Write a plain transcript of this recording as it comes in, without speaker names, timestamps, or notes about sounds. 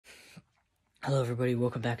Hello everybody,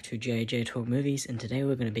 welcome back to J.A.J. Talk Movies, and today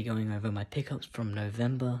we're going to be going over my pickups from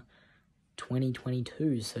November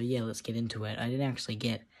 2022, so yeah, let's get into it. I didn't actually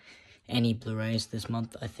get any Blu-rays this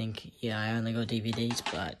month, I think. Yeah, I only got DVDs,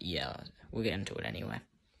 but yeah, we'll get into it anyway.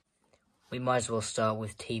 We might as well start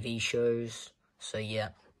with TV shows, so yeah.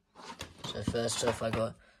 So first off, I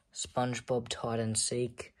got SpongeBob Hide and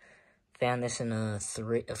Seek. Found this in a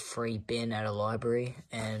free bin at a library,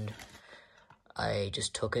 and I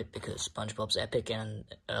just took it because SpongeBob's epic and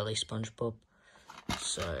early SpongeBob.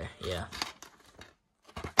 So, yeah.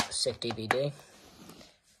 Sick DVD.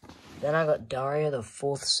 Then I got Daria, the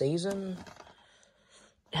 4th season.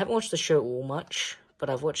 I haven't watched the show all much, but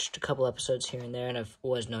I've watched a couple episodes here and there, and I've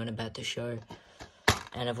always known about the show.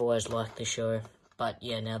 And I've always liked the show. But,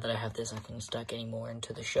 yeah, now that I have this, I can start getting more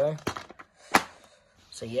into the show.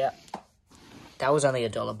 So, yeah. That was only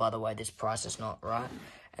 $1, by the way. This price is not right.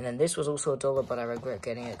 And then this was also $1, but I regret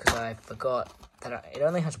getting it because I forgot that it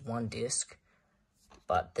only has one disc,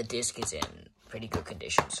 but the disc is in pretty good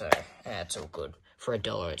condition, so yeah, it's all good. For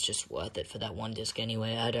 $1, it's just worth it for that one disc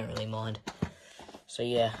anyway. I don't really mind. So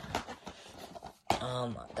yeah,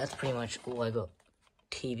 that's pretty much all I got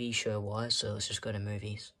TV show-wise, so let's just go to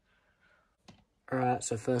movies. Alright,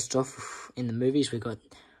 so first off, in the movies, we got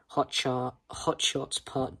Hot Shots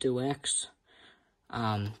Part 2X.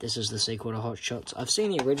 This is the sequel to Hot Shots. I've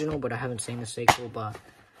seen the original, but I haven't seen the sequel, but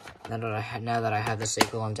now that I have the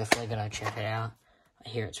sequel, I'm definitely going to check it out. I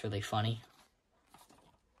hear it's really funny.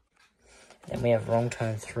 Then we have Wrong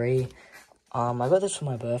Turn 3. I got this for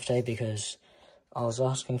my birthday because I was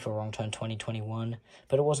asking for Wrong Turn 2021,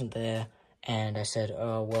 but it wasn't there, and I said,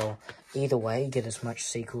 oh, well, either way, get as much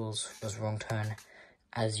sequels as Wrong Turn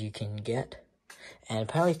as you can get. And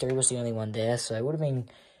apparently 3 was the only one there, so it would have been...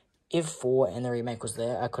 If 4 and the remake was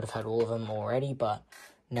there, I could have had all of them already, but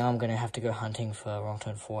now I'm going to have to go hunting for Wrong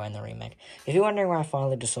Turn 4 and the remake. If you're wondering why I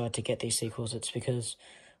finally decided to get these sequels, it's because,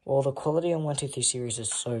 well, the quality on 1, 2, 3 series is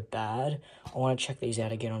so bad, I want to check these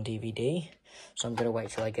out again on DVD, so I'm going to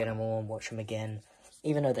wait till I get them all and watch them again,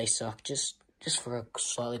 even though they suck, just for a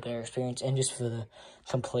slightly better experience, and just for the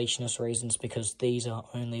completionist reasons, because these are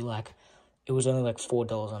only like, it was only like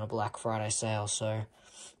 $4 on a Black Friday sale, so...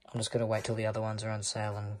 I'm just going to wait till the other ones are on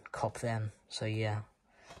sale and cop them. So, yeah.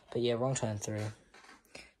 But, yeah, Wrong Turn 3.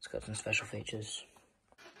 It's got some special features.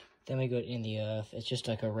 Then we got In the Earth. It's just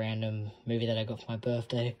like a random movie that I got for my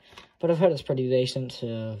birthday. But I've heard it's pretty decent.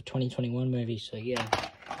 2021 movie, so, yeah.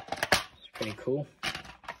 It's pretty cool.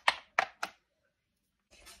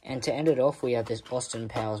 And to end it off, we have this Austin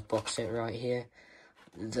Powers box set right here.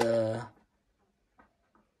 Hold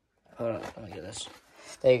on, let me get this.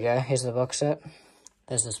 There you go. Here's the box set.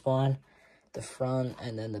 There's the spine, the front,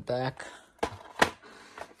 and then the back.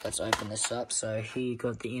 Let's open this up. So here you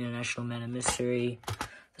got the International Man of Mystery,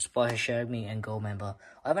 The Spy Who Shagged Me, and Goldmember.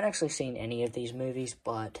 I haven't actually seen any of these movies,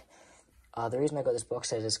 but the reason I got this box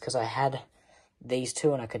set is because I had these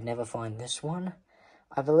two and I could never find this one,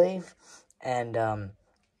 I believe. And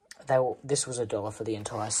this was $1 for the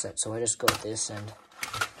entire set, so I just got this, and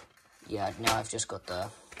yeah, now I've just got the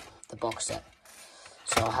box set.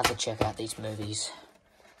 So I'll have to check out these movies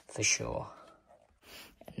for sure.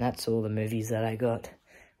 And that's all the movies that I got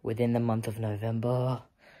within the month of November.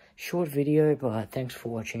 Short video, but thanks for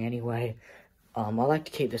watching anyway. I like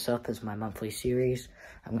to keep this up as my monthly series.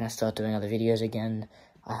 I'm going to start doing other videos again.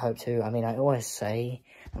 I hope to. I mean, I always say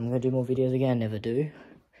I'm going to do more videos again, never do.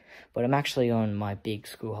 But I'm actually on my big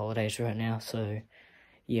school holidays right now, so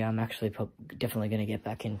yeah, I'm actually definitely going to get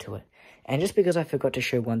back into it. And just because I forgot to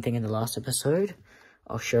show one thing in the last episode,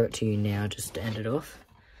 I'll show it to you now just to end it off.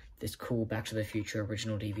 This cool Back to the Future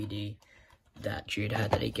original DVD that Jude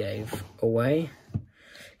had that he gave away.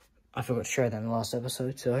 I forgot to show that in the last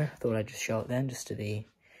episode, so I thought I'd just show it then, just to be,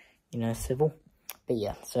 you know, civil. But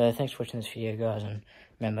yeah, so thanks for watching this video, guys, and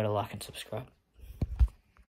remember to like and subscribe.